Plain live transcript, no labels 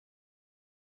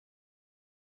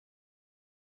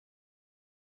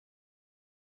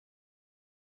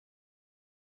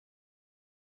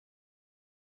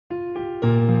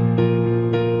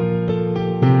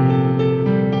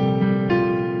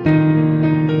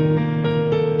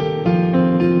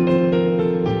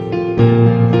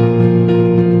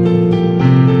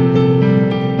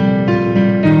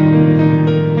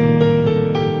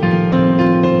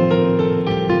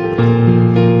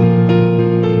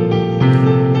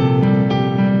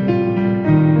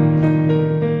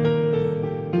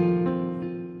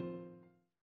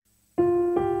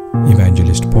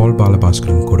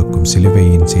பாஸ்கரன் கொடுக்கும்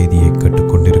சிலுவையின் செய்தியை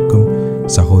கேட்டுக்கொண்டிருக்கும்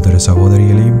சகோதர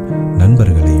சகோதரிகளையும்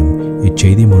நண்பர்களையும்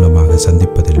இச்செய்தி மூலமாக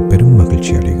சந்திப்பதில் பெரும்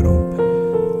மகிழ்ச்சி அடைகிறோம்.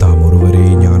 தாம் ஒருவரே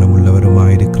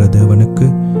ஞானமுள்ளவருமாயிருக்கிற தேவனுக்கு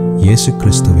இயேசு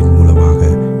கிறிஸ்துவின் மூலமாக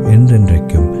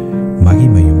என்றென்றைக்கும்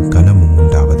மகிமையும் கனமும்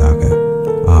உண்டாவதாக.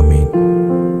 ஆமீன்.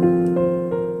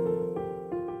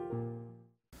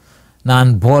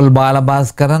 நான் போல்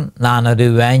பாலபாஸ்கரன். நான் ஒரு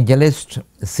இவாஞ்சலிஸ்ட்.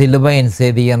 சிலுவையின்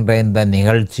செய்தி என்ற இந்த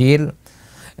நிகழ்ச்சியில்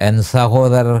என்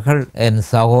சகோதரர்கள், என்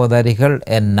சகோதரிகள்,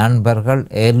 என் நண்பர்கள்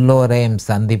எல்லோரையும்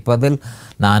சந்திப்பதில்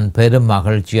நான் பெரும்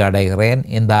மகிழ்ச்சி அடைகிறேன்.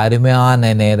 இந்த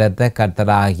அருமையான நேரத்தை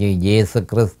கர்த்தராகிய இயேசு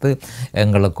கிறிஸ்து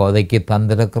எங்களுக்கு ஒதுக்கி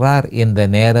தந்திருக்கிறார். இந்த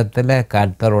நேரத்தில்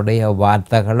கர்த்தருடைய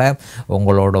வார்த்தைகளை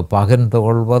உங்களோடு பகிர்ந்து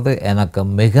கொள்வது எனக்கு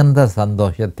மிகுந்த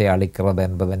சந்தோஷத்தை அளிக்கிறது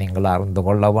என்பதை நீங்கள் அறிந்து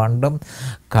கொள்ள வேண்டும்.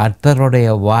 கர்த்தருடைய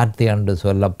வார்த்தை என்று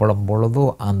சொல்லப்படும் பொழுது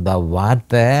அந்த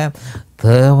வார்த்தை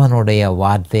தேவனுடைய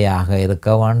வார்த்தையாக இருக்க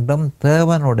வேண்டும்.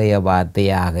 தேவனுடைய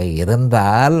வார்த்தையாக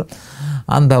இருந்தால்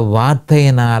அந்த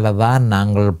வார்த்தையினால தான்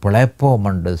நாங்கள் பிழைப்போம்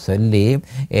என்று சொல்லி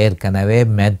ஏற்கனவே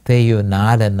மத்தேயு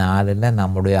 4:4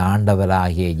 நம்முடைய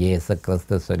ஆண்டவராகிய இயேசு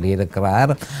கிறிஸ்து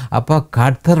சொல்லியிருக்கிறார். அப்போ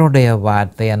கர்த்தருடைய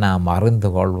வார்த்தையை நாம்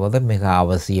அறிந்து கொள்வது மிக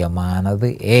அவசியமானது.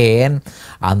 ஏன்?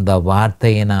 அந்த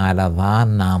வார்த்தையினால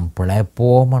தான் நாம்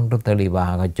பிழைப்போம் என்று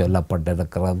தெளிவாக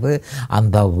சொல்லப்பட்டிருக்கிறது.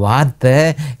 அந்த வார்த்தை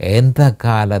எந்த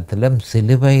காலத்திலும்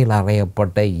சிலுவையில்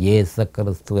அறையப்பட்ட இயேசு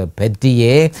கிறிஸ்துவை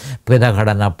பற்றியே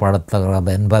பிரகடனப்படுத்துகிறது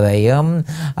என்பதையும்,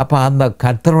 அப்போ அந்த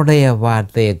கர்த்தருடைய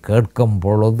வார்த்தையை கேட்கும்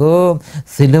பொழுது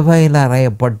சிலுவையில்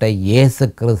அறையப்பட்ட இயேசு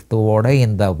கிறிஸ்துவோட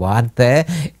இந்த வார்த்தை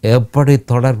எப்படி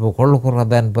தொடர்பு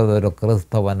கொள்கிறது என்பது ஒரு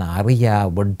கிறிஸ்தவன்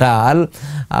அறியாவிட்டால்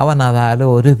அவன் அதால்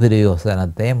ஒரு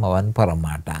பிரயோசனத்தையும் அவன்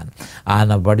பெறமாட்டான்.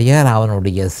 ஆனபடியால்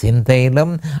அவனுடைய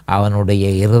சிந்தையிலும் அவனுடைய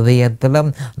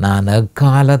இருதயத்திலும் நான்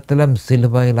எக்காலத்திலும்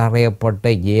சிலுவையில் அறையப்பட்ட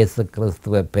இயேசு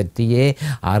கிறிஸ்துவை பற்றியே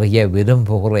அறிய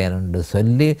விரும்புகிறேன் என்று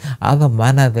சொல்லி அது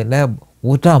மனதில்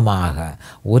உரமாக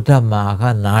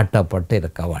நாட்டப்பட்டு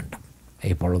இருக்க வேண்டும்.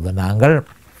 இப்பொழுது நாங்கள்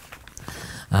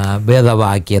வேத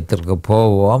வாக்கியத்திற்கு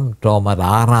போவோம். ரோமர்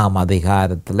 6ஆம்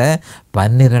அதிகாரத்தில்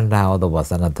 12வது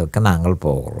வசனத்திற்கு நாங்கள்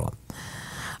போகிறோம்.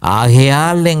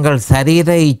 ஆகையால் நீங்கள் சரீர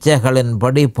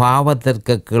இச்சைகளின்படி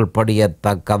பாவத்திற்கு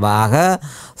கீழ்ப்படியத்தக்கதாக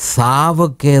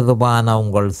சாவுக்கு ஏதுவான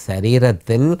உங்கள்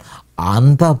சரீரத்தில்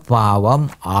அந்த பாவம்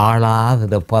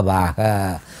ஆளாதிருப்பதாக.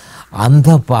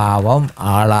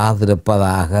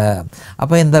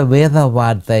 அப்போ இந்த வேத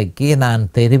வார்த்தைக்கு நான்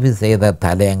தெரிவு செய்த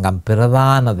தலையங்கம்,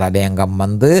 பிரதான தலையங்கம்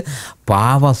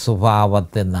பாவ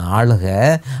சுபாவத்தின் ஆளுக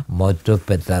முற்று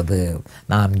பெற்றது.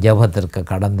 நாம் ஜெபத்திற்கு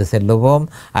கடந்து செல்லுவோம்.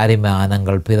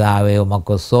 அருமையானங்கள் பிதாவே,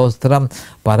 உமக்கு சோஸ்திரம்.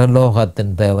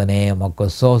 பரலோகத்தின் தேவனே, உமக்கு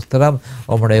சோஸ்திரம்.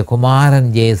 உம்முடைய குமாரன்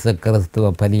இயேசு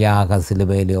கிறிஸ்துவ பலியாக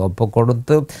சிலுவையிலே ஒப்பு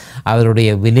கொடுத்து அவருடைய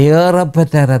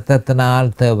வெளியேறப்பெற்ற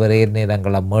இரத்தத்தினால் தேவரீர்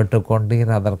நீரங்களை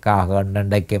மீட்டுக்கொண்டீர். அதற்காக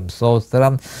இன்றைக்கும்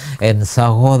சோஸ்திரம். என்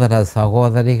சகோதர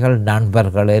சகோதரிகள்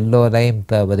நண்பர்கள் எல்லோரையும்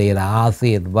தேவரீர்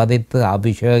ஆசீர்வதித்து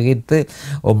அபிஷேகித்து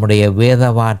உம்முடைய வேத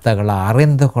வார்த்தைகளை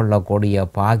அறிந்து கொள்ளக்கூடிய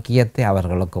பாக்கியத்தை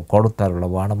அவர்களுக்கு கொடுத்தருள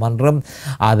வேணும் என்றும்,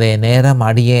 அதே நேரம்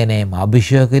அடியேனையும்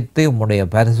அபிஷேகித்து உம்முடைய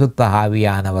பரிசுத்த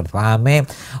ஆவியானவர் தாமே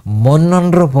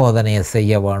முன்னின்று போதனையை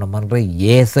செய்ய வேணும் என்று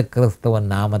இயேசு கிறிஸ்துவின்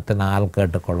நாமத்தினால்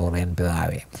கேட்டுக்கொள்கிறேன்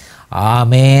பிதாவே.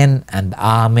 ஆமேன் and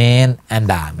amen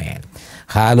and amen.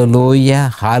 Hallelujah,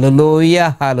 hallelujah,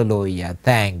 hallelujah.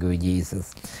 Thank you, Jesus.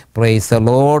 Praise the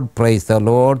Lord, praise the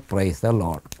Lord, praise the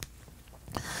Lord.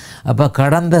 அப்போ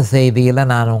கடந்த செய்தியில்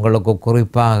நான் உங்களுக்கு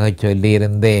குறிப்பாக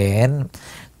சொல்லியிருந்தேன்,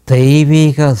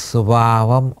 தெய்வீக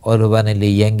சுபாவம் ஒருவனில்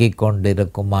இயங்கிக்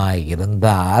கொண்டிருக்குமா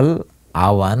இருந்தால்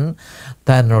அவன்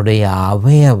தன்னுடைய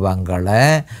அவயவங்களை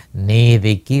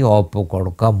நீதிக்கு ஒப்பு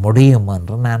கொடுக்க முடியும்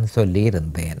என்று நான்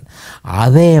சொல்லியிருந்தேன்.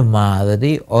 அதே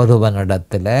மாதிரி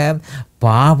ஒருவனிடத்தில்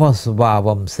பாவ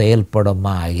சுபாவம்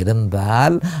செயல்படுமா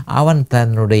இருந்தால் அவன்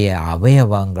தன்னுடைய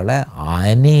அவயவங்களை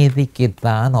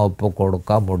அநீதிக்குத்தான் ஒப்பு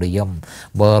கொடுக்க முடியும்,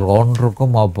 வேறு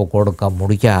ஒன்றுக்கும் ஒப்பு கொடுக்க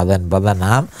முடியாது என்பதை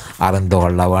நாம் அறிந்து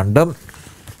கொள்ள வேண்டும்.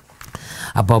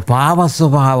 அப்போ பாவ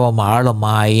சுபாவம்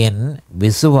ஆளுமாயின்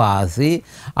விசுவாசி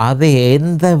அதை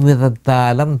எந்த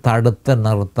விதத்தாலும் தடுத்து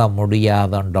நிறுத்த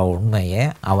முடியாதுன்ற உண்மையை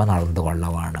அவன் அறிந்து கொள்ள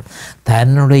வேண்டும்.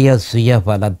 தன்னுடைய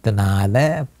சுயபலத்தினால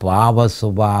பாவ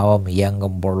சுபாவம்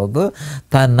இயங்கும் பொழுது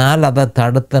தன்னால் அதை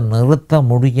தடுத்து நிறுத்த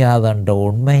முடியாதுன்ற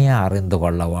உண்மையை அறிந்து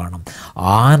கொள்ள வேணும்.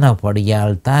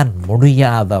 ஆனபடியால் தான்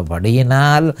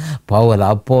முடியாதபடியினால் பவுல்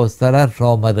அப்போஸ்தலர்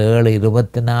ரோமர்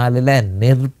 7:24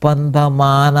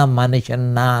 நிர்பந்தமான மனுஷன்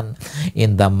நான்,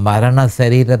 இந்த மரண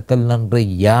சரீரத்தில் நின்று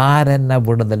யார் என்ன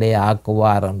விடுதலை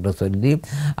ஆக்குவார் என்று சொல்லி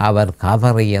அவர்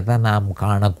கதறியதை நாம்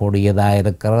காணக்கூடியதாக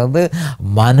இருக்கிறது.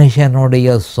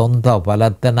 மனுஷனுடைய சொந்த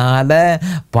பலத்தினால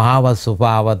பாவ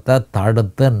சுபாவத்தை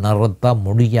தடுத்து நிறுத்த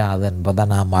முடியாது என்பதை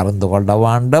நாம் அறிந்து கொள்ள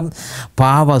வேண்டும்.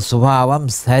 பாவ சுபாவம்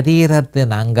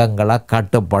சரீரத்தின் அங்கங்களை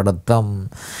கட்டுப்படுத்தும்.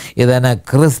 இதனை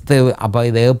அப்போ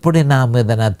இதை எப்படி நாம்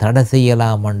இதனை தடை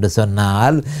செய்யலாம் என்று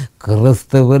சொன்னால்,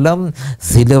 கிறிஸ்துவிலும்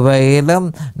சிலுவையிலும்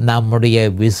நம்முடைய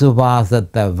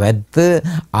விசுவாசத்தை வைத்து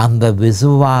அந்த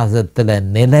விசுவாசத்தில்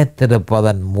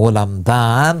நிலைத்திருப்பதன்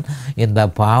மூலம்தான் இந்த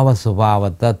பாவ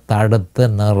சுபாவத்தை தடுத்து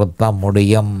நிறுத்த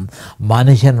முடியும்.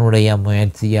 மனுஷனுடைய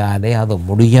முயற்சியாலே அது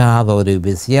முடியாத ஒரு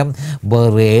விஷயம்,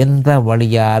 வேறு எந்த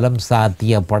வழியாலும்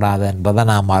சாத்தியப்படாது என்பதை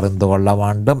நாம் அறிந்து கொள்ள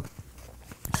வேண்டும்.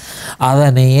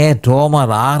 அதனையே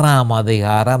ரோமர்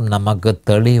 6 நமக்கு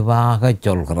தெளிவாக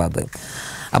சொல்கிறது.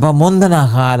 அப்போ முந்தின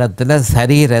காலத்தில்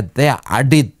சரீரத்தை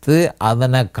அடித்து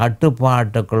அதனை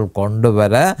கட்டுப்பாட்டுக்குள் கொண்டு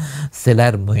வர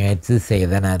சிலர் முயற்சி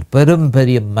செய்தனர்.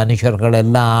 பெரிய மனுஷர்கள்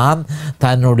எல்லாம்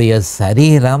தன்னுடைய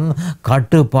சரீரம்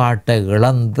கட்டுப்பாட்டை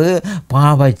இழந்து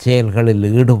பாவச் செயல்களில்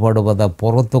ஈடுபடுவதை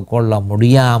பொறுத்து கொள்ள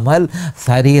முடியாமல்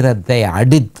சரீரத்தை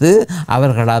அடித்து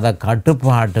அவர்கள் அதை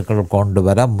கட்டுப்பாட்டுக்குள் கொண்டு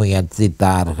வர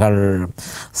முயற்சித்தார்கள்.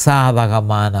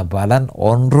 சாதகமான பலன்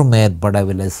ஒன்றும்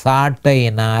ஏற்படவில்லை.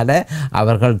 சாட்டையினால்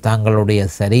அவர்கள் தங்களுடைய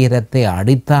சரீரத்தை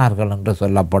அடித்தார்கள் என்று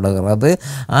சொல்லப்படுகிறது.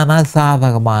 ஆனால்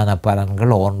சாதகமான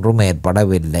பலன்கள் ஒன்றும்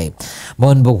ஏற்படவில்லை.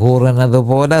 முன்பு கூறினது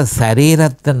போல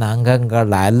சரீரத்தின்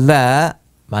அங்கங்கள் அல்ல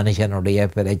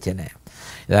மனுஷனுடைய பிரச்சனை.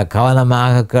 இதை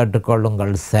கவனமாக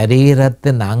கேட்டுக்கொள்ளுங்கள்.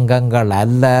 சரீரத்தின் அங்கங்கள்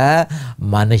அல்ல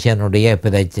மனுஷனுடைய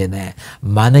பிரச்சனை.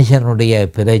 மனுஷனுடைய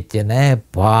பிரச்சனை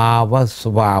பாவ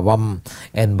சுபாவம்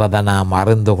என்பதை நாம்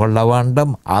அறிந்து கொள்ள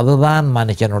வேண்டும். அதுதான்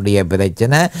மனுஷனுடைய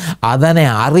பிரச்சனை. அதனை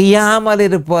அறியாமல்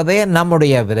இருப்பதே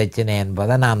நம்முடைய பிரச்சனை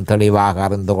என்பதை நாம் தெளிவாக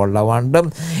அறிந்து கொள்ள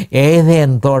வேண்டும்.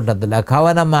 ஏதேன் தோட்டத்தில்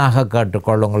கவனமாக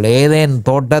கேட்டுக்கொள்ளுங்கள். ஏதேன்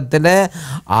தோட்டத்தில்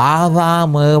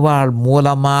ஆதாம் ஏவாள்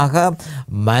மூலமாக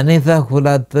மனித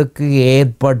குலத்துக்கு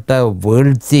ஏற்பட்ட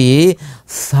வீழ்ச்சி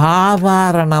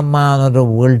சாதாரணமான ஒரு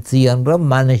வீழ்ச்சி என்று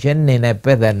மனுஷன்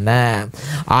நினைப்பதென்ன?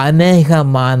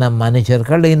 அநேகமான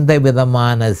மனுஷர்கள் இந்த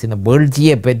விதமான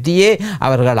வீழ்ச்சியை பற்றியே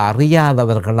அவர்கள்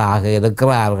அறியாதவர்களாக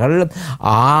இருக்கிறார்கள்.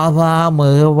 ஆதாம்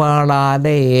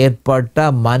ஏவாளாலே ஏற்பட்ட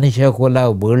மனுஷகுல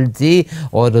வீழ்ச்சி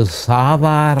ஒரு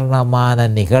சாதாரணமான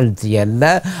நிகழ்ச்சி அல்ல,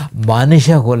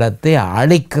 மனுஷகுலத்தை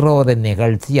அழிக்கிற ஒரு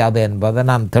நிகழ்ச்சி அது என்பதை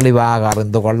நாம் தெளிவாக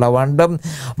அறிந்து கொள்ள வேண்டும்.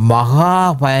 மகா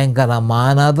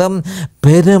பயங்கரமானதும்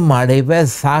பெருமழிவை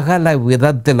சகல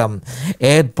விதத்திலும்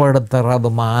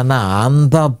ஏற்படுத்துறதுமான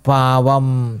அந்த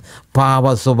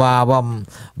பாவ சுபாவம்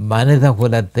மனித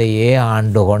குலத்தையே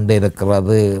ஆண்டு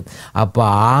கொண்டிருக்கிறது. அப்போ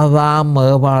ஆதாம்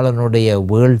ஏவாளனுடைய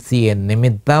வீழ்ச்சியின்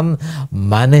நிமித்தம்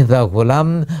மனித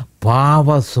குலம்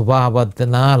பாவ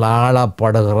சுபாவத்தினால்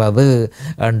ஆளப்படுகிறது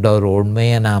என்ற ஒரு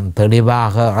உண்மையை நாம்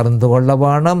தெளிவாக அறிந்து கொள்ள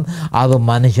வேணும். அது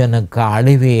மனுஷனுக்கு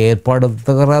அழிவை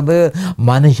ஏற்படுத்துகிறது,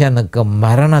 மனுஷனுக்கு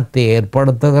மரணத்தை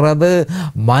ஏற்படுத்துகிறது,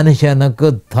 மனுஷனுக்கு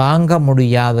தாங்க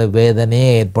முடியாத வேதனையை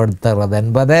ஏற்படுத்துகிறது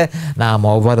என்பதை நாம்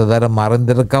ஒவ்வொருத்தரும்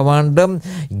அறிந்திருக்க வேண்டும்.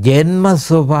 ஜென்ம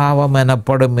சுபாவம்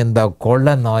எனப்படும் இந்த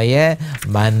கொள்ள நோயை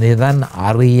மனிதன்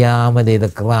அறியாமல்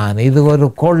இருக்கிறான். இது ஒரு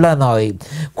கொள்ள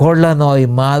நோய்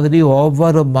மாதிரி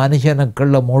ஒவ்வொரு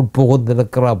மனுஷனுக்குள்ளும்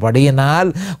உட்புகுந்திருக்கிறபடியினால்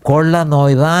கொள்ள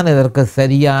நோய் தான் இதற்கு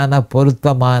சரியான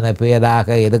பொருத்தமான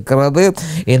பெயராக இருக்கிறது.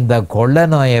 இந்த கொள்ள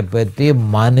நோயை பற்றி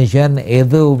மனுஷன்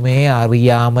எதுவுமே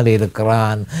அறியாமல்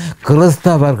இருக்கிறான்.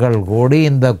 கிறிஸ்தவர்கள் கூடி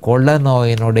இந்த கொள்ள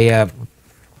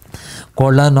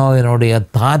நோயினுடைய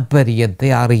தாற்பயத்தை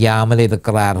அறியாமல்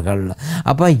இருக்கிறார்கள்.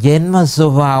 அப்போ ஜென்ம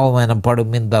சுபாவம்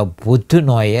எனப்படும் இந்த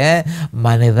புற்றுநோயை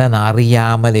மனிதன்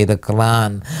அறியாமல்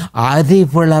இருக்கிறான்.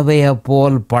 அதிபிளவையை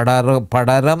போல்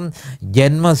படரும்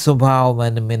ஜென்ம சுபாவம்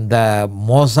எனும் இந்த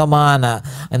மோசமான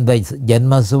இந்த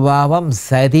ஜென்ம சுபாவம்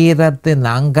சரீரத்தின்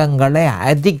அங்கங்களை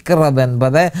அரிக்கிறது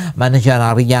என்பதை மனுஷன்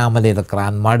அறியாமல்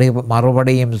இருக்கிறான்.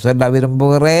 மறுபடியும் சொல்ல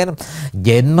விரும்புகிறேன்,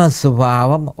 ஜென்ம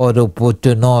சுபாவம் ஒரு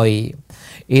புற்றுநோய்.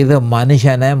 இது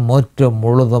மனுஷனை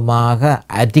முழுதுமாக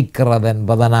அரிக்கிறது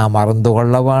என்பதை நாம் அறிந்து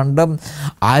கொள்ள வேண்டும்.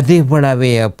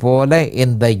 அதிபிளவையை போல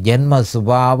இந்த ஜென்ம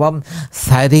சுபாவம்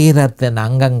சரீரத்தின்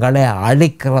அங்கங்களை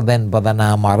அழிக்கிறது என்பதை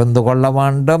நாம் அறிந்து கொள்ள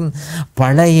வேண்டும்.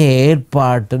 பழைய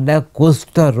ஏற்பாட்டில்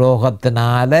குஷ்ட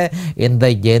ரோகத்தினால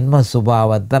இந்த ஜென்ம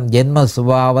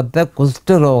சுபாவத்தை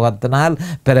குஷ்ட ரோகத்தினால்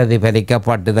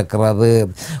பிரதிபலிக்கப்பட்டிருக்கிறது.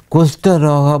 குஷ்ட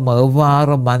ரோகம்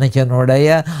எவ்வாறு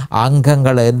மனுஷனுடைய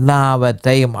அங்கங்கள் எல்லாவற்றையும்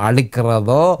எல்லாவற்றையும்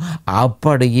அழிக்கிறதோ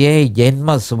அப்படியே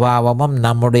ஜென்ம சுபாவமும்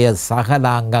நம்முடைய சகல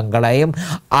அங்கங்களையும்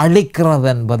அழிக்கிறது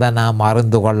என்பதை நாம்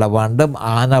அறிந்து கொள்ள வேண்டும்.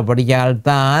 ஆனபடியால்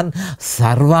தான்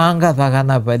சர்வாங்க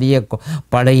தகன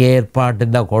பழைய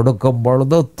ஏற்பாட்டில் கொடுக்கும்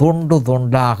பொழுது துண்டு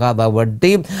துண்டாக அதை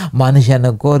வெட்டி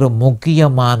மனுஷனுக்கு ஒரு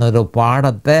முக்கியமான ஒரு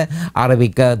பாடத்தை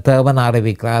தேவன்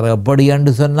அறிவிக்கிறார். எப்படி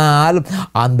என்று சொன்னால்,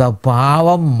 அந்த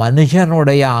பாவம்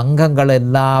மனுஷனுடைய அங்கங்கள்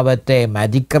எல்லாவற்றையும்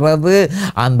அழிக்கிறது.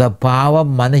 அந்த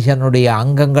பாவம் மனுஷனுடைய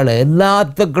அங்கங்கள்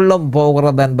எல்லாத்துக்குள்ளும்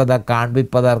போகிறது என்பதை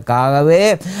காண்பிப்பதற்காகவே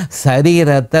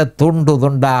சரீரத்தை துண்டு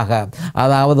துண்டாக,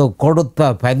 அதாவது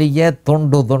கொடுத்த பலியை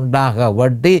துண்டு துண்டாக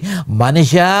வெட்டி,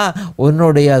 மனுஷா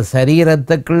உன்னுடைய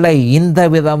சரீரத்துக்குள்ள இந்த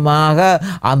விதமாக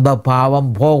அந்த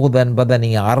பாவம் போகுது என்பதை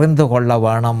நீ அறிந்து கொள்ள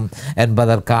வேணும்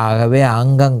என்பதற்காகவே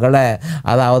அங்கங்களை,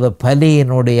 அதாவது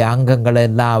பலியினுடைய அங்கங்கள்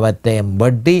எல்லாவற்றையும்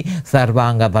வெட்டி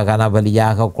சர்வாங்க தகன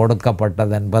பலியாக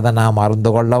கொடுக்கப்பட்டது என்பதை நாம்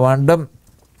அறிந்து கொள்ள வேண்டும்.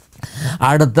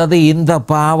 அடுத்தது, இந்த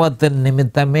பாவத்தின்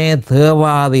நிமித்தமே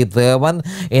தேவாதி தேவன்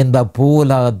இந்த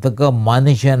பூலகத்துக்கு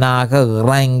மனுஷனாக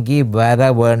இறங்கி வர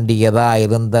வேண்டியதாக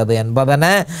இருந்தது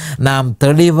என்பதனை நாம்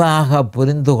தெளிவாக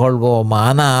புரிந்து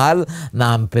கொள்வோமானால்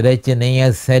நாம் பிரச்சனையை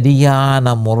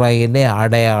சரியான முறையிலே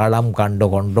அடையாளம் கண்டு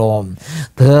கொண்டோம்.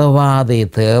 தேவாதி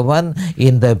தேவன்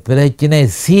இந்த பிரச்சனை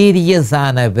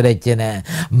சீரியஸான பிரச்சனை,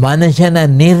 மனுஷனை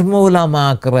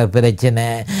நிர்மூலமாக்குற பிரச்சனை.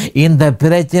 இந்த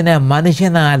பிரச்சனை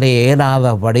மனுஷனாலே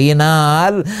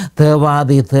இயலாதபடியினால்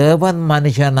தேவாதி தேவன்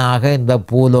மனுஷனாக இந்த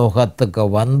பூலோகத்துக்கு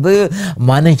வந்து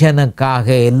மனுஷனுக்காக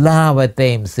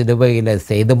எல்லாவற்றையும் சிலுவையில்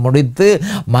செய்து முடித்து,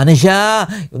 மனுஷா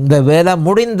இந்த வேலை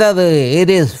முடிந்தது,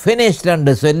 இட் இஸ் ஃபினிஷ்ட்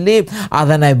என்று சொல்லி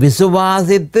அதனை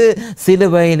விசுவாசித்து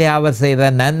சிலுவையிலே அவர்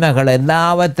செய்த நன்மைகள்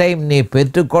எல்லாவற்றையும் நீ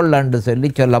பெற்றுக்கொள் என்று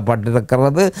சொல்லி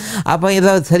சொல்லப்பட்டிருக்கிறது. அப்போ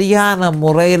இதை சரியான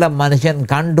முறையில் மனுஷன்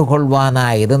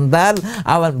கண்டுகொள்வானாக இருந்தால்,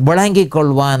 அவன் விளங்கிக்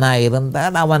கொள்வானாக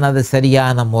இருந்தால், அவன் அது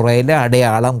சரியான முறையில்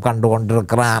அடையாளம் கண்டு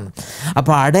கொண்டிருக்கிறான்.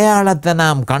 அப்போ அடையாளத்தை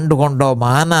நாம் கண்டு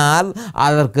கொண்டோமானால்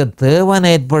அதற்கு தேவன்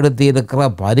ஏற்படுத்தி இருக்கிற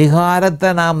பரிகாரத்தை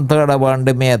நாம் தேட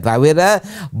வேண்டுமே தவிர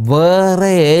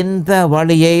வேறு எந்த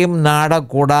வழியையும்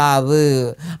நாடக்கூடாது.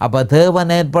 அப்போ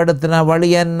தேவன் ஏற்படுத்தின வழி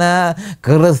என்ன?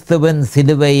 கிறிஸ்துவின்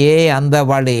சிலுவையே அந்த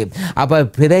வழி. அப்போ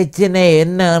பிரச்சனை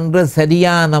என்ன என்று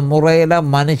சரியான முறையில்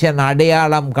மனுஷன்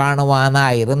அடையாளம் காணுவானா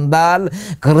இருந்தால்,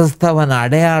 கிறிஸ்தவன்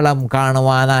அடையாளம்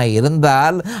காணுவானா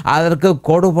இருந்தால், அதற்கு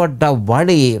கொடுபட்ட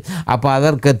வழி, அப்போ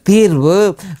அதற்கு தீர்வு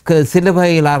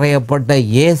சிலுவையில் அறையப்பட்ட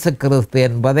இயேசு கிறிஸ்து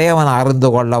என்பதை அவன் அறிந்து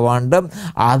கொள்ள வேண்டும்.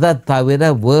 அதை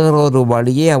தவிர வேறொரு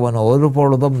வழியை அவன் ஒரு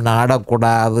பொழுதும்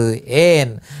நாடக்கூடாது.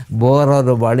 ஏன்?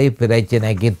 வேறொரு வழி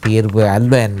பிரச்சனைக்கு தீர்வு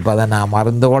அல்ல என்பதை நாம்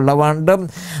அறிந்து கொள்ள வேண்டும்.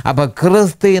 அப்போ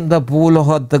கிறிஸ்து இந்த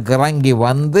பூலோகத்துக்கு இறங்கி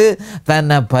வந்து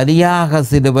தன்னை பலியாக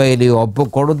சிலுவையில் ஒப்பு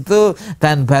கொடுத்து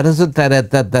தன் பரிசுத்த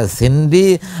இரத்தத்தை சிந்தி,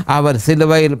 அவர்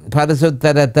சிலுவையில்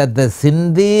பரிசுத்த இரத்தத்தை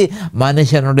சிந்தி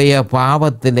மனுஷனுடைய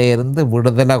பாவத்திலே இருந்து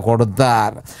விடுதலை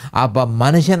கொடுத்தார். அப்போ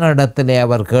மனுஷனிடத்திலே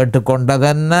அவர்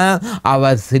கேட்டுக்கொண்டதென்ன?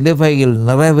 அவர் சிலுவையில்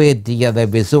நிறைவேற்றியதை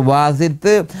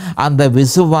விசுவாசித்து அந்த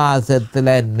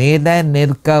விசுவாசத்தில் நில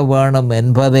நிற்க வேணும்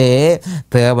என்பதே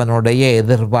தேவனுடைய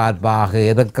எதிர்பார்ப்பாக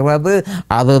இருக்கிறது.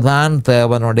 அதுதான்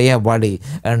தேவனுடைய வழி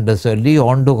என்று சொல்லி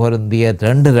 1 கொரிந்தியர்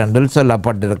 2:2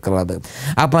 சொல்லப்பட்டிருக்கிறது.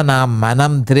 அப்போ நாம்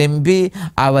மனம் திரும்பி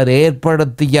அவர்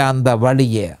ஏற்படுத்திய அந்த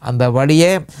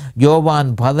வழியே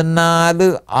யோவான்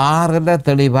 14:6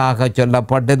 தெளிவாக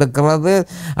சொல்லப்பட்டிருக்கிறது.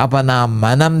 அப்போ நாம்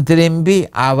மனம் திரும்பி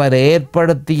அவர்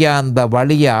ஏற்படுத்திய அந்த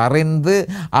வழியை அறிந்து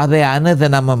அதை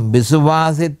அனுதினமும்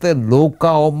விசுவாசித்து,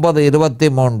 லூக்கா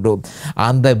 9:23,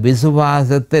 அந்த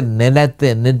விசுவாசத்தில் நிலைத்து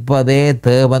நிற்பதே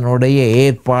தேவனுடைய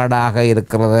ஏற்பாடாக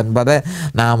இருக்கிறது என்பதை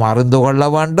நாம் அறிந்து கொள்ள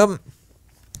வேண்டும்.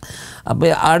 அப்போ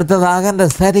அடுத்ததாக இந்த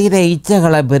சரீர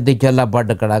இச்சைகளை பற்றி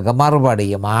சொல்லப்பட்டு கிடக்க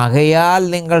மறுபடியும், ஆகையால்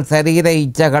நீங்கள் சரீர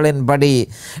இச்சைகளின்படி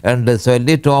என்று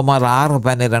சொல்லி ரோமர்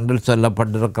 6:12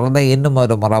 சொல்லப்பட்டிருக்கிறத இன்னும்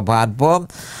ஒரு முறை பார்ப்போம்.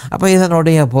 அப்போ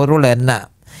இதனுடைய பொருள் என்ன?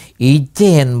 இச்சை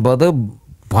என்பது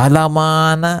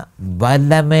பலமான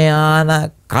வல்லமையான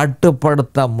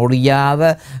கட்டுப்படுத்த முடியாத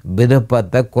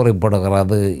விருப்பத்தை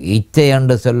குறிப்பிடுகிறது. இச்சை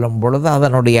என்று சொல்லும் பொழுது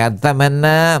அதனுடைய அர்த்தம் என்ன?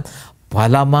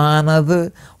 பலமானது,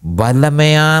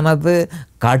 வல்லமையானது,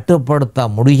 கட்டுப்படுத்த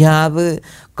முடியாது.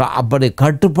 அப்படி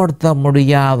கட்டுப்படுத்த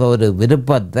முடியாத ஒரு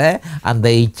விருப்பத்தை அந்த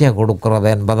இச்சை கொடுக்கிறது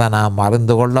என்பதை நாம்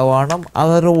அறிந்து கொள்ள வேணும்.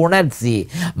 அது ஒரு உணர்ச்சி,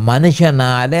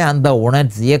 மனுஷனாலே அந்த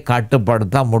உணர்ச்சியை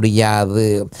கட்டுப்படுத்த முடியாது.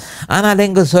 ஆனால்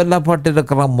இங்கு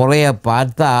சொல்லப்பட்டிருக்கிற முறையை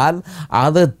பார்த்தால்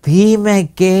அது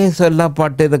தீமைக்கே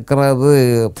சொல்லப்பட்டிருக்கிறது.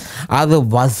 அது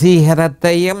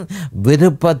வசீகரத்தையும்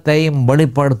விருப்பத்தையும்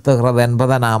வெளிப்படுத்துகிறது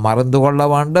என்பதை நாம் அறிந்து கொள்ள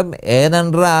வேண்டும்.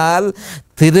 ஏனென்றால்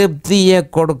திருப்தியை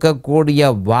கொடுக்கக்கூடிய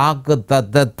வாக்கு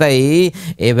தத்தத்தை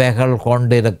இவைகள்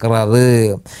கொண்டிருக்கிறது.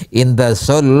 இந்த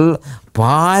சொல்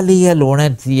பாலியல்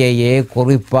உணர்ச்சியையே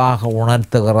குறிப்பாக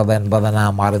உணர்த்துகிறது என்பதை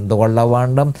நாம் அறிந்து கொள்ள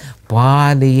வேண்டும்.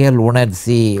 பாலியல்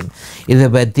உணர்ச்சி இது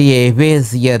பற்றி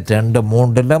எபேசியர்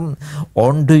 2:3,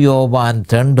 1 யோவான்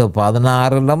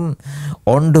 2:16,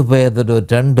 1 பேதுரு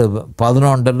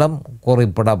 2:11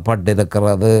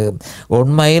 குறிப்பிடப்பட்டிருக்கிறது.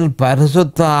 உண்மையில்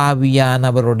பரிசுத்த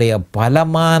ஆவியானவருடைய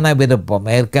பலமான விருப்பம்,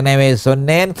 ஏற்கனவே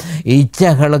சொன்னேன்,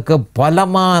 இச்சைகளுக்கு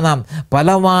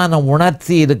பலமான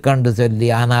உணர்ச்சி இருக்குன்னு சொல்லி,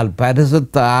 ஆனால்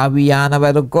பரிசுத்த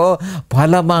ஆவியானவருக்கோ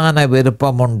பலமான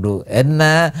விருப்பம் உண்டு. என்ன?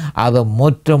 அது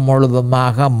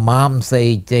முழுதுமாக மாம்ச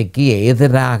இச்சைக்கு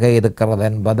எதிராக இருக்கிறது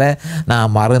என்பதை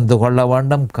நாம் அறிந்து கொள்ள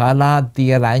வேண்டும்.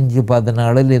 கலாத்தியர்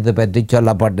 5:17 இது பற்றி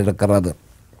சொல்லப்பட்டிருக்கிறது.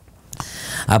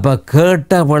 அப்போ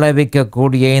கேட்ட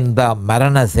விளைவிக்கக்கூடிய இந்த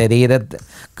மரண சரீரத்தை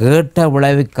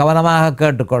கவனமாக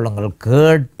கேட்டுக்கொள்ளுங்கள்.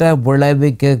 கேட்ட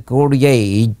விளைவிக்கக்கூடிய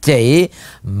இச்சை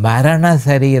மரண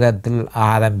சரீரத்தில்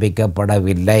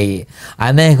ஆரம்பிக்கப்படவில்லை.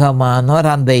 அநேகமானோர்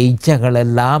அந்த இச்சைகள்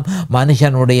எல்லாம்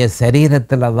மனுஷனுடைய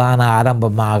சரீரத்தில் தான்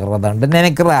ஆரம்பமாகிறது என்று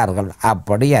நினைக்கிறார்கள்.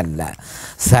 அப்படி அல்ல.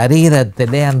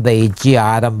 சரீரத்திலே அந்த இச்சை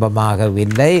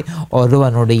ஆரம்பமாகவில்லை,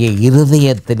 ஒருவனுடைய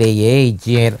இருதயத்திலேயே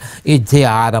இச்சை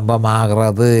ஆரம்பமாகிறது.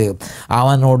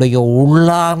 அவனுடைய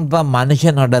உள்ளார்ந்த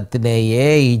மனுஷனிடத்திலேயே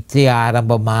இச்சை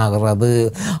ஆரம்பமாகிறது.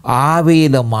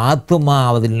 ஆவியிலும்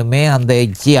ஆத்துமாவிலுமே அந்த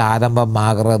இச்சை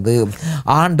ஆரம்பமாகிறது.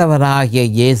 ஆண்டவராகிய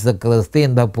இயேசு கிறிஸ்து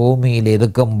இந்த பூமியில்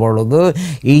இருக்கும் பொழுது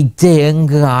இச்சை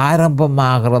எங்கு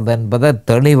ஆரம்பமாகிறது என்பதை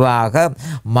தெளிவாக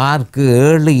மார்க்கு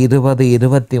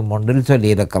 7:20-23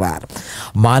 சொல்லியிருக்கிறார்.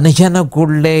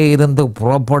 மனுஷனுக்குள்ளே இருந்து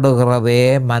புறப்படுகிறதே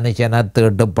மனுஷனை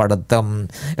தீட்டுப்படுத்தும்.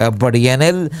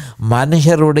 எப்படியெனில்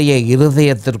மனுஷருடைய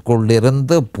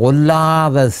இருதயத்திற்குள்ளிருந்து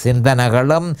பொல்லாத சிந்தனைகளும்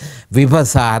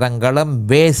விபசாரங்களும்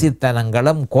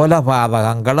வேசித்தனங்களும்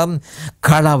கொலபாதகங்களும்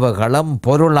களவுகளும்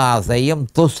பொருளாசையும்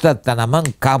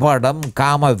துஷ்டத்தனமும் கபடம்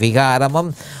காம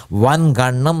விகாரமும்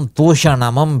வன்கண்ணும்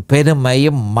தூஷணமும்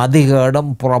பெருமையும்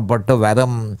மதிகேடும் புறப்பட்டு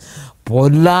வரும்.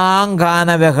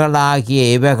 பொல்லாங்கானவைகளாகிய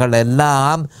இவைகள்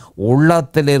எல்லாம்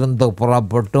உள்ளத்திலிருந்து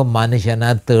புறப்பட்டு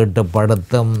மனுஷனை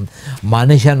தீட்டுப்படுத்தும்.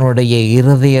 மனுஷனுடைய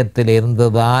இருதயத்திலிருந்து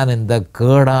தான் இந்த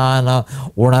கேடான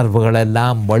உணர்வுகள்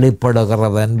எல்லாம்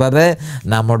வெளிப்படுகிறது என்பதை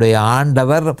நம்முடைய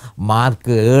ஆண்டவர்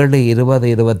மார்க்கு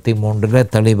 7:20-23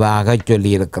 தெளிவாக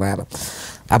சொல்லியிருக்கிறார்.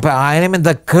 அப்போ ஆயினும்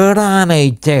இந்த கேடான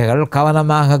இச்சைகள்,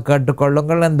 கவனமாக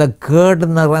கேட்டுக்கொள்ளுங்கள், இந்த கேடு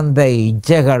நிறைந்த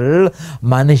இச்சைகள்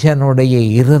மனுஷனுடைய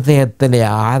இருதயத்தில்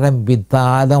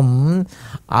ஆரம்பித்தாலும்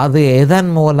அது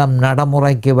எதன் மூலம்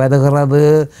நடைமுறைக்கு வருகிறது?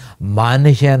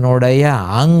 மனுஷனுடைய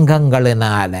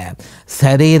அங்கங்களினால,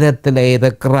 சரீரத்தில்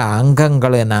இருக்கிற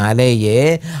அங்கங்களினாலேயே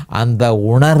அந்த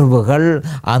உணர்வுகள்,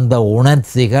 அந்த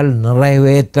உணர்ச்சிகள்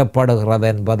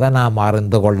நிறைவேற்றப்படுகிறது என்பதை நாம்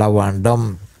அறிந்து கொள்ள வேண்டும்.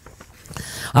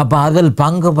 அப்போ அதில்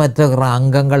பங்கு பெற்றுகிற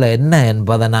அங்கங்கள் என்ன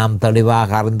என்பதை நாம்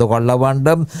தெளிவாக அறிந்து கொள்ள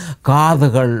வேண்டும்.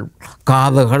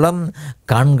 காதுகளும்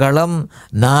கண்களும்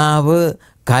நாவு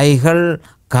கைகள்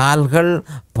கால்கள்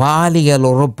பாலியல்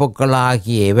உறுப்புகள்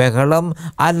ஆகிய இவைகளும்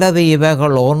அல்லது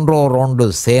இவைகள் ஒன்றோடு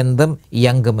சேர்ந்தும்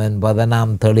இயங்கும் என்பதை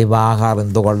நாம் தெளிவாக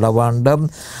அறிந்து கொள்ள வேண்டும்.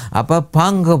 அப்போ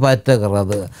பங்கு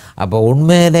பற்றுகிறது. அப்போ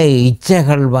உண்மையிலே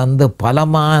இச்சைகள்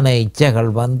பலமான இச்சைகள்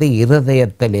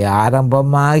இருதயத்தில்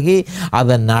ஆரம்பமாகி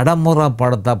அது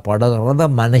நடைமுறைப்படுத்தப்படுகிறது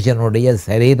மனுஷனுடைய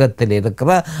சரீரத்தில் இருக்கிற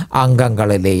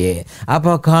அங்கங்களிலேயே.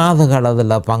 அப்போ காதுகள்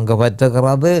அதில் பங்கு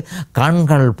பற்றுகிறது,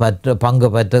 கண்கள் பங்கு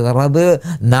பற்றுகிறது,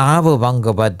 நாவு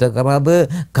பங்கு பற்றுகிறது,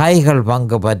 கைகள்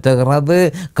பங்கு பற்றுகிறது,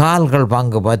 கால்கள்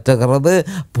பங்கு பற்றுகிறது,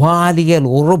 பாலியல்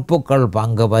உறுப்புகள்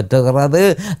பங்கு பற்றுகிறது,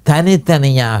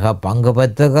 தனித்தனியாக பங்கு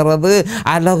பற்றுகிறது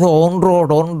அல்லது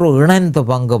ஒன்றோடு ஒன்று இணைந்து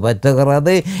பங்கு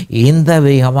பற்றுகிறது.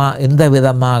 இந்த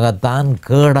விதமாகத்தான்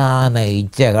கேடான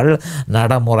இச்சைகள்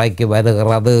நடைமுறைக்கு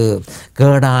வருகிறது.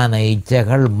 கேடான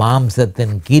இச்சைகள்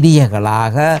மாம்சத்தின்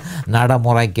கிரியைகளாக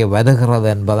நடைமுறைக்கு வருகிறது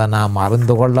என்பதை நாம்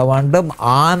அறிந்து கொள்ள வேண்டும்.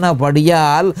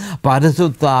 ஆனபடியால்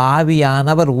பரிசுத்த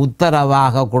ஆவியானவர்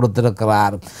உத்தரவாக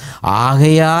கொடுத்திருக்கிறார்.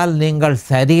 ஆகையால் நீங்கள்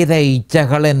சரீர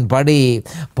இச்சைகளின்படி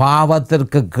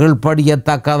பாவத்திற்கு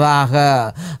கீழ்ப்படியத்தக்கதாக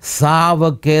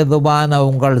சாவுக்கு ஏதுவான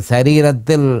உங்கள்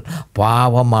சரீரத்தில்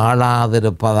பாவம்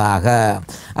ஆளாதிருப்பதாக.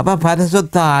 அப்போ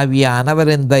பரிசுத்த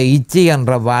ஆவியானவர் இந்த இச்சை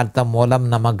என்ற வார்த்தை மூலம்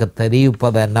நமக்கு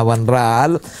தெரிவிப்பது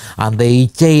என்னவென்றால், அந்த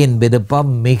இச்சையின்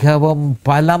விருப்பம் மிகவும்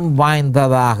பலம்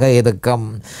வாய்ந்ததாக இருக்கும்.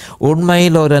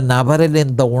 உண்மையில் ஒரு நபரில்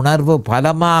இந்த உணர்வு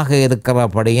பலமாக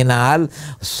இருக்கிறபடியினால்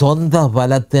சொந்த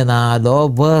பலத்தினாலோ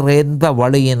வேறு எந்த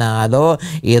வழியினாலோ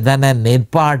இதனை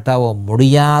நிற்பாட்டவும்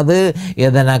முடியாது,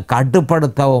 இதனை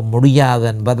கட்டுப்படுத்தவும் முடியாது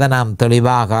என்பதை நாம்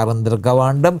தெளிவாக அறிந்திருக்க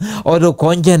வேண்டும். ஒரு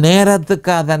கொஞ்ச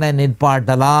நேரத்துக்கு அதனை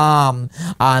நிற்பாட்டலாம்,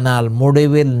 ஆனால்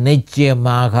முடிவில்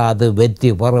நிச்சயமாக அது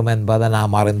வெற்றி பெறும் என்பதை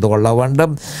நாம் அறிந்து கொள்ள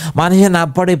வேண்டும். மனுஷன்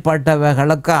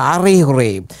அப்படிப்பட்டவைகளுக்கு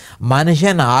அறிகுறி,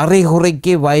 மனுஷன்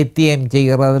அறிகுறிக்கு வைத்தியம்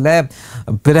செய்கிறதுல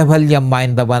பிரபல்யம்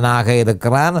வாய்ந்தவனாக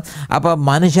இருக்கிறான். அப்போ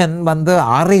மனுஷன்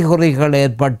அறிகுறிகள்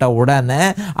ஏற்பட்ட உடனே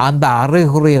அந்த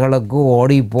அறிகுறிகளுக்கு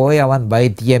ஓடி போய் அவன்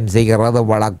வைத்தியம் செய்கிறது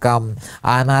வழக்கம்.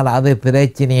 ஆனால் அது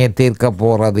பிரச்சனையை தீர்க்க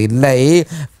போகிறது இல்லை,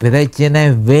 பிரச்சனை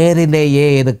வேரிலேயே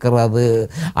இருக்கிறது.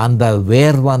 அந்த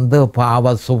வேர்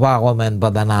பாவ சுபாவம்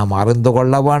என்பதை நாம் அறிந்து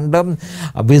கொள்ள வேண்டும்.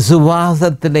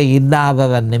 விசுவாசத்தில்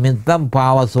இல்லாததன் நிமித்தம்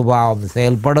பாவ சுபாவம்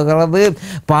செயல்படுகிறது.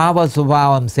 பாவ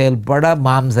சுபாவம் செயல்பட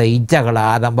மாம்ச இச்சைகள்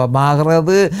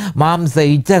ஆரம்பமாகிறது. மாம்ச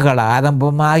இச்சைகள்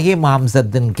ஆரம்பமாகி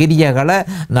மாம்சத்தின் கிரியைகளை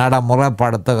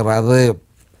நடைமுறைப்படுத்துகிறது.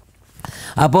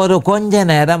 அப்போ ஒரு கொஞ்ச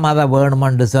நேரம் அதை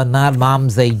வேணுமென்று சொன்னால்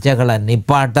மாம்ச இச்சைகளை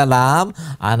நிப்பாட்டலாம்,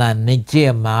 ஆனால்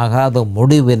நிச்சயமாக அது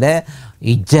முடிவில்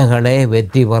இச்சைகளே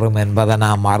வெற்றி பெறும் என்பதை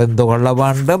நாம் அறிந்து கொள்ள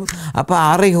வேண்டும். அப்போ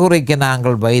அறிகுறிக்கு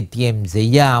நாங்கள் வைத்தியம்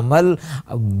செய்யாமல்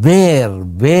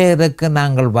வேருக்கு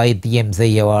நாங்கள் வைத்தியம்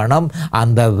செய்ய வேணும்.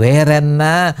 அந்த வேர் என்ன?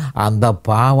 அந்த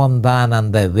பாவம்தான்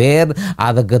அந்த வேர்.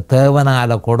 அதுக்கு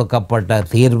தேவனால் கொடுக்கப்பட்ட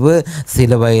தீர்வு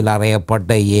சிலுவையில்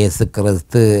அறையப்பட்ட இயேசு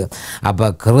கிறிஸ்து. அப்போ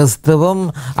கிறிஸ்துவும்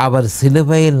அவர்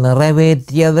சிலுவையில்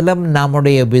நிறைவேற்றியதிலும்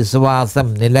நம்முடைய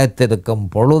விசுவாசம் நிலைத்திருக்கும்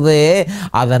பொழுதே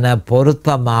அதனை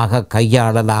பொருத்தமாக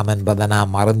கையாளலாம் என்பதை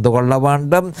நாம் அறிந்து கொள்ள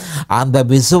வேண்டும். அந்த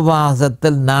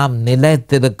விசுவாசத்தில் நாம்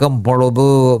நிலைத்திருக்கும் பொழுது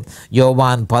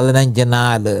யோவான்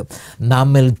 15:4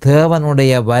 நம்மில்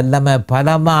தேவனுடைய வல்லமை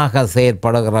பலமாக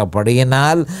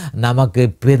செயற்படுகிறபடியினால் நமக்கு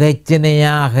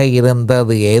பிரச்சனையாக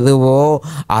இருந்தது எதுவோ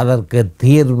அதற்கு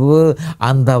தீர்வு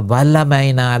அந்த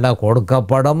வல்லமையினால்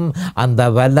கொடுக்கப்படும். அந்த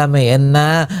வல்லமை என்ன?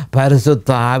 பரிசுத்த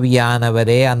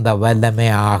ஆவியானவரே அந்த வல்லமை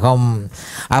ஆகும்.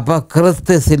 அப்போ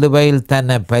கிறிஸ்து சிலுவையில்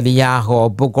தன்னை பலியாக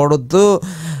ஒப்பு கொடுத்து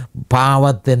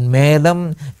பாவத்தின் மேலும்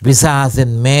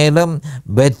பிசாசின் மேலும்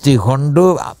வெற்றி கொண்டு,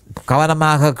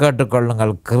 கவனமாக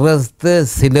கேட்டுக்கொள்ளுங்கள், கிறிஸ்து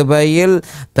சிலுவையில்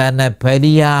தன்னை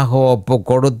பலியாக ஒப்பு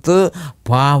கொடுத்து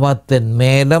பாவத்தின்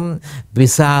மேலும்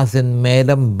பிசாசின்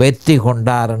மேலும் வெற்றி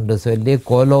கொண்டார் என்று சொல்லி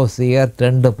கொலோசியர்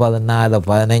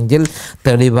 2:14-15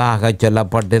 தெளிவாக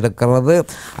சொல்லப்பட்டிருக்கிறது.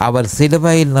 அவர்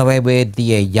சிலுவையில்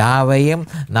நிறைவேற்றிய யாவையும்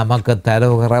நமக்கு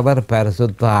தருகிறவர்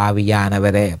பரிசுத்த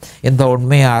ஆவியானவரே. இந்த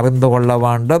உண்மையை அறிந்து கொள்ள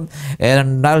வேண்டும்.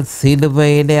 ஏனென்றால்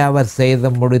சிலுவையிலே அவர்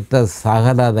செய்து முடித்த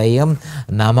சகலதையும்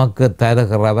நமக்கு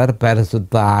தருகிறவர்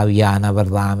பரிசுத்த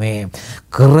ஆவியானவர் தாமே.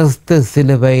 கிறிஸ்து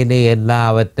சிலுவையிலே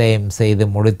எல்லாவற்றையும் செய்து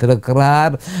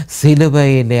முடித்திருக்கிறார்.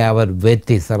 சிலுவையிலே அவர்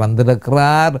வெற்றி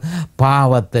சிறந்திருக்கிறார்.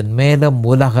 பாவத்தின் மேலும்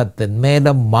உலகத்தின்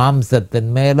மேலும் மாம்சத்தின்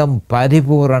மேலும்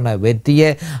பரிபூரண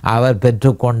வெற்றியை அவர்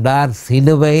பெற்றுக்கொண்டார்.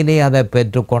 சிலுவையிலே அதை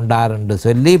பெற்றுக்கொண்டார் என்று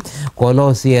சொல்லி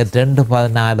கொலோசியர்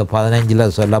 2:14-15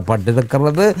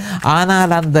 சொல்லப்பட்டிருக்கிறது.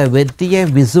 ஆனால் அந்த வெற்றியை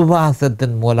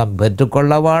விசுவாசத்தின் மூலம்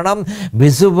பெற்றுக்கொள்ள வேணும்.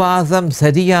 விசுவாசம்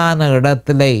சரியான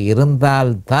இடத்துல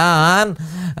இருந்தால்தான்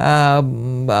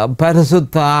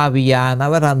பரிசுத்த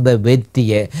ஆவியானவர் அந்த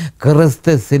வெற்றியை,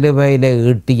 கிறிஸ்து சிலுவையில்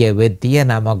ஈட்டிய வெற்றியை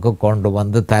நமக்கு கொண்டு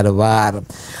வந்து தருவார்.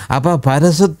 அப்போ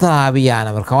பரிசுத்த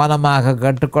ஆவியானவர், கவனமாக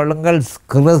கேட்டுக்கொள்ளுங்கள்,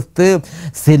 கிறிஸ்து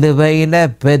சிலுவையில்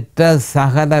பெற்ற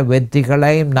சகல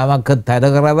வெற்றிகளையும் நமக்கு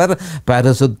தருகிறவர்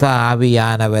பரிசுத்த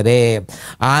ஆவியானவரே.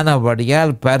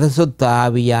 ஆனபடியால் பரிசுத்த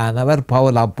ஆவியானவர்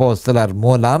பவுல் அப்போஸ்தலர்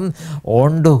மூலம்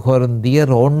 1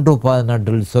 கொரிந்தியர்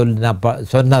 1:18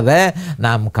 சொன்னதை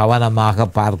நாம் கவனமாக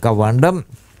பார்க்க வேண்டும்.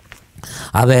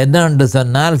 அது என்னென்று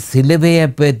சொன்னால், சிலுவையை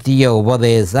பற்றிய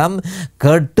உபதேசம்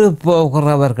கெட்டு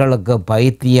போகிறவர்களுக்கு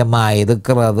பைத்தியமாக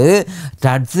இருக்கிறது,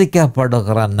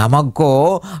 ரட்சிக்கப்படுகிற நமக்கோ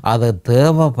அது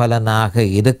தேவ பலனாக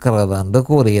இருக்கிறது என்று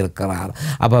கூறியிருக்கிறார்.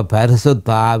 அப்போ பரிசுத்த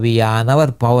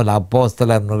ஆவியானவர் பவுல்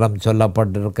அப்போஸ்தலர் மூலம்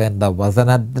சொல்லப்பட்டிருக்க இந்த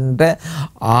வசனத்தின்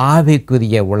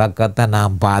ஆவிக்குரிய விளக்கத்தை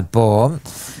நாம் பார்ப்போம்.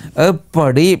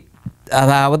 எப்படி,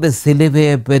 அதாவது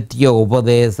சிலுவையை பற்றிய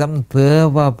உபதேசம்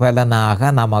தேவ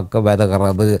பலனாக நமக்கு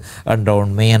வருகிறது என்ற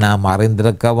உண்மையை நாம்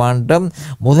அறிந்திருக்க வேண்டும்.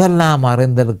 முதல் நாம்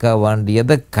அறிந்திருக்க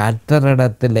வேண்டியது,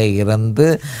 கர்த்தரிடத்தில் இருந்து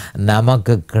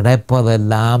நமக்கு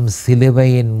கிடைப்பதெல்லாம்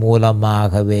சிலுவையின்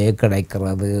மூலமாகவே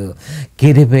கிடைக்கிறது.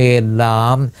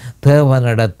 கிருபையெல்லாம்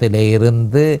தேவனிடத்தில்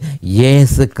இருந்து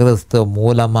இயேசு கிறிஸ்து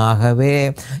மூலமாகவே,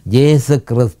 இயேசு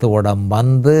கிறிஸ்துவிடம்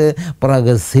வந்து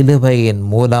பிறகு சிலுவையின்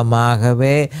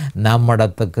மூலமாகவே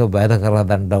நம்மிடத்துக்கு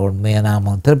வருகிறது என்ற உண்மையை நாம்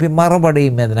திருப்பி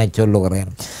மறுபடியும் இதனை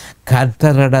சொல்லுகிறேன்.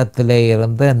 கர்த்தரிடத்திலே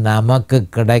இருந்து நமக்கு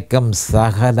கிடைக்கும்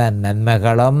சகல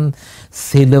நன்மைகளும்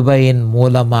சிலுவையின்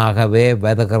மூலமாகவே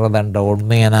வருகிறது என்ற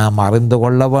உண்மையை நாம் அறிந்து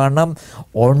கொள்ள வேண்டும்.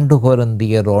 1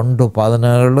 கொரிந்தியர்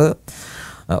 1:17,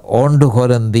 1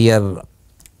 கொரிந்தியர்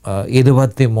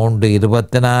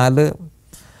 23:24,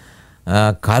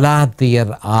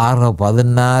 கலாத்தியர்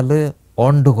 6:14,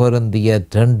 1 கொரிந்தியர்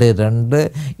 2:2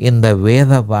 இந்த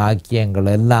வேத வாக்கியங்கள்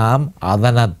எல்லாம்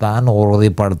அதனைத்தான்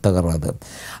உறுதிப்படுத்துகிறது.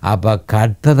 அப்போ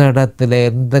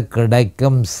கர்த்தரிடத்திலிருந்து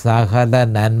கிடைக்கும் சகல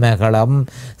நன்மைகளும்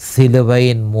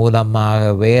சிலுவையின்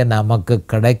மூலமாகவே நமக்கு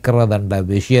கிடைக்கிறது என்ற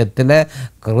விஷயத்தில்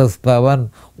கிறிஸ்தவன்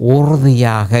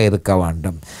உறுதியாக இருக்க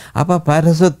வேண்டும். அப்போ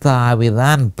பரிசுத்த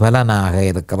ஆவிதான் பலனாக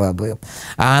இருக்கிறது.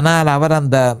 ஆனால் அவர்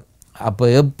அப்போ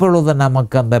எப்பொழுது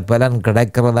நமக்கு அந்த பலன்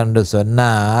கிடைக்கிறது என்று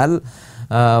சொன்னால்,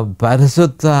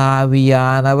 பரிசுத்த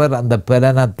ஆவியானவர் அந்த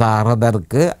பலனை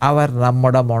தாரதற்கு அவர்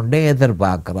நம்மிடம் ஒன்றே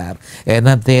எதிர்பார்க்கிறார்.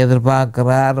 என்னத்தை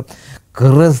எதிர்பார்க்கிறார்?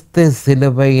 கிறிஸ்து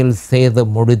சிலுவையில் செய்து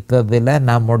முடித்ததில்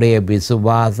நம்முடைய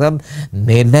விசுவாசம்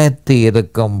நிலைத்து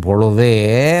இருக்கும் பொழுதே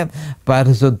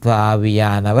பரிசுத்த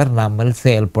ஆவியானவர் நம்மில்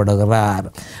செயல்படுகிறார்.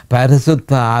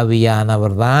 பரிசுத்த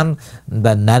ஆவியானவர் தான்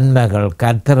இந்த நன்மைகள்,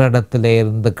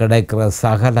 கர்த்தரிடத்திலிருந்து கிடைக்கிற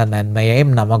சகல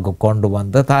நன்மையையும் நமக்கு கொண்டு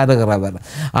வந்து தருகிறவர்.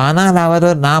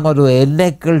 ஆனால் நாம் ஒரு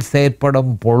எல்லைக்குள்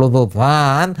செயற்படும்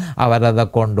பொழுதுதான் அவர் அதை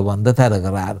கொண்டு வந்து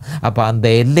தருகிறார். அப்போ அந்த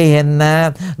எல்லை என்ன?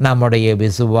 நம்முடைய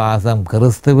விசுவாசம்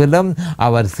கிறிஸ்துவிலும்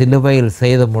அவர் சிலுவையில்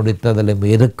செய்து முடித்ததிலும்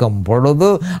இருக்கும் பொழுது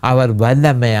அவர்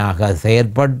வல்லமையாக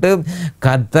செயற்பட்டு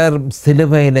கர்த்தர்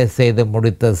சிலுவையில் செய்து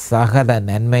முடித்த சகல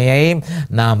நன்மையை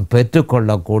நாம்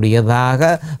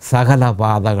பெற்றுக்கொள்ளக்கூடியதாக சகல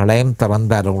பாதைகளையும்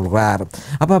திறந்தருள்கிறார்.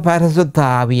 அப்போ பரிசுத்த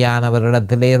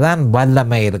ஆவியானவரிடத்திலே தான்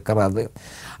வல்லமை இருக்கிறது.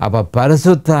 அப்போ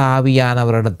பரிசுத்த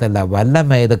ஆவியானவரிடத்தில்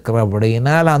வல்லமை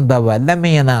இருக்கிறபடியினால் அந்த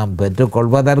வல்லமையை நாம்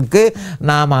பெற்றுக்கொள்வதற்கு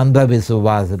நாம் அந்த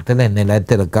விசுவாசத்தில்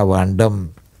நிலைத்திருக்க வேண்டும்.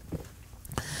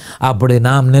 அப்படி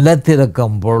நாம்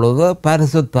நிலைத்திருக்கும் பொழுது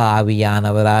பரிசுத்த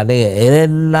ஆவியானவராலே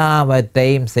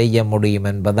எல்லாவற்றையும் செய்ய முடியும்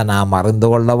என்பதை நாம் அறிந்து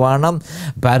கொள்ள வேணும்.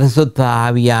 பரிசுத்த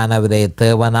ஆவியானவரே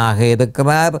தேவனாக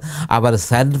இருக்கிறார். அவர்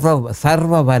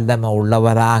சர்வ வல்லமை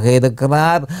உள்ளவராக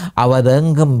இருக்கிறார். அவர்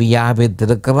எங்கும்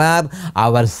வியாபித்திருக்கிறார்.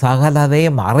 அவர்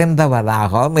சகலதையும்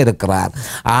அறிந்தவராகவும் இருக்கிறார்.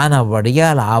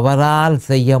 ஆனபடியால் அவரால்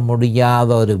செய்ய முடியாத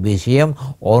ஒரு விஷயம்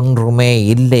ஒன்றுமே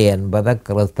இல்லை என்பதை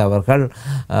கிறிஸ்தவர்கள்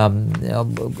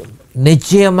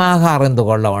நிச்சயமாக அறிந்து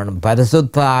கொள்ள வேண்டும்.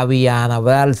 பரிசுத்த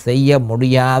ஆவியானவரால் செய்ய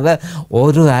முடியாத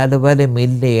ஒரு அலுவலும்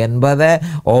இல்லை என்பதை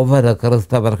ஒவ்வொரு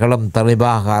கிறிஸ்தவர்களும்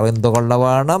தெளிவாக அறிந்து கொள்ள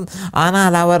வேண்டும்.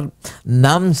 ஆனால் அவர்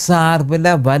நம்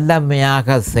சார்பில்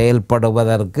வல்லமையாக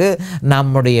செயல்படுவதற்கு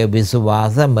நம்முடைய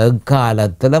விசுவாசம்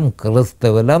எக்காலத்திலும்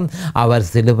கிறிஸ்துவிலும் அவர்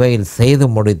சிலுவையில் செய்து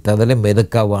முடித்ததிலும்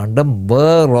இருக்க வேண்டும்,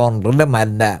 வேறொன்றிலும்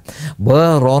அல்ல.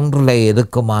 வேறொன்றில்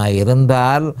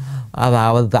இருக்குமாயிருந்தால்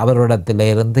அதாவது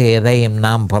அவரிடத்திலிருந்து எதையும்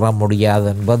நாம் பெற முடியாது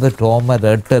என்பது ரோமர்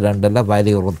 8:2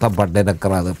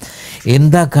 வலியுறுத்தப்பட்டிருக்கிறது.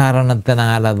 இந்த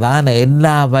காரணத்தினால தான்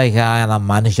எல்லா வகையான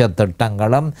மனுஷ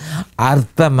திட்டங்களும்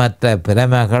அர்த்தமற்ற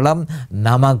பிரமைகளும்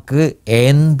நமக்கு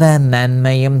எந்த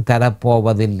நன்மையும்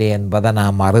தரப்போவதில்லை என்பதை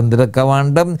நாம் அறிந்திருக்க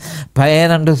வேண்டும்.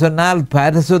 ஏனென்று சொன்னால்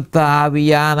பரிசுத்த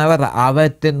ஆவியானவர்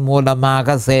அவற்றின்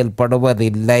மூலமாக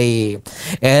செயல்படுவதில்லை.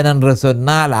 ஏனென்று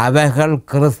சொன்னால் அவைகள்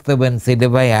கிறிஸ்துவின்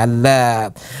சிலுவை அல்ல.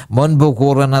 முன்பு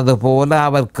கூறினது போல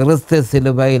அவர் கிறிஸ்து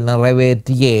சிலுவையில்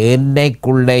நிறைவேற்றிய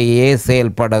எல்லைக்குள்ளேயே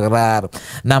செயல்படுகிறார்.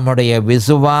 நம்முடைய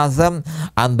விசுவாசம்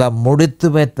அந்த முடித்து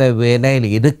வைத்த வேலையில்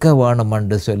இருக்க வேணும்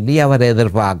என்று சொல்லி அவர்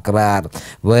எதிர்பார்க்கிறார்.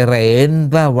 வேற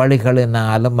எந்த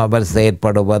வழிகளினாலும் அவர்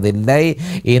செயற்படுவதில்லை.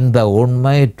 இந்த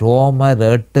உண்மை ரோமர்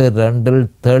 8:2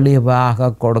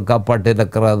 தெளிவாக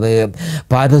கொடுக்கப்பட்டிருக்கிறது.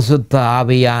 பரிசுத்த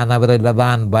ஆவியானவரில்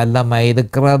தான் வல்லமை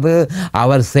இருக்கிறது.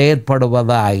 அவர்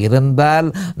செயற்படுவதா இருந்தால்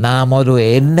நாம் ஒரு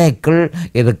எல்லைக்குள்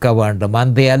இருக்க வேண்டும்.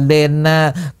 அந்த எல்லை என்ன?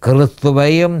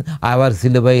 கிறிஸ்துவையும் அவர்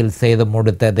சிலுவையில் செய்து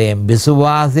முடித்ததையும்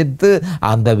விசுவாசித்து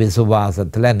அந்த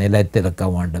விசுவாசத்தில் நிலைத்திருக்க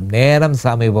வேண்டும். நேரம்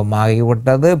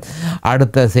சமீபமாகிவிட்டது.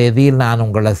 அடுத்த செய்தியில் நான்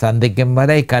உங்களை சந்திக்கும்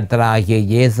வரை கர்த்தராகிய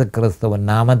இயேசு கிறிஸ்துவின்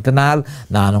நாமத்தினால்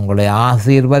நான் உங்களை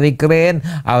ஆசீர்வதிக்கிறேன்.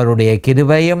 அவருடைய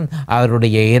கிருபையும்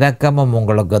அவருடைய இரக்கமும்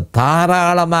உங்களுக்கு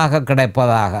தாராளமாக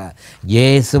கிடைப்பதாக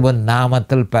இயேசுவின்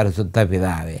நாமத்தில் பரிசுத்த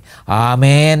பிதாவே,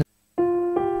 ஆமென்.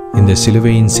 இந்த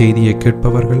சிலுவையின் செய்தியை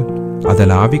கேட்பவர்கள்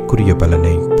அதன் ஆவிக்குரிய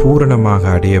பலனை பூரணமாக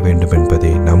அடைய வேண்டும்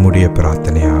என்பதே நம்முடைய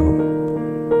பிரார்த்தனையாகும்.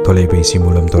 தொலைபேசி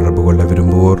மூலம் தொடர்பு கொள்ள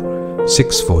விரும்புவோர்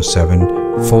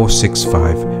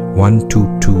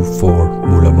 647-465-1224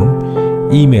 மூலமும்,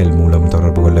 இமெயில் மூலம்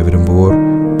தொடர்பு கொள்ள விரும்புவோர்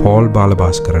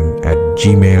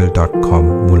paulbalabhaskaran@gmail.com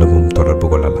மூலமும் தொடர்பு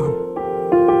கொள்ளலாம்.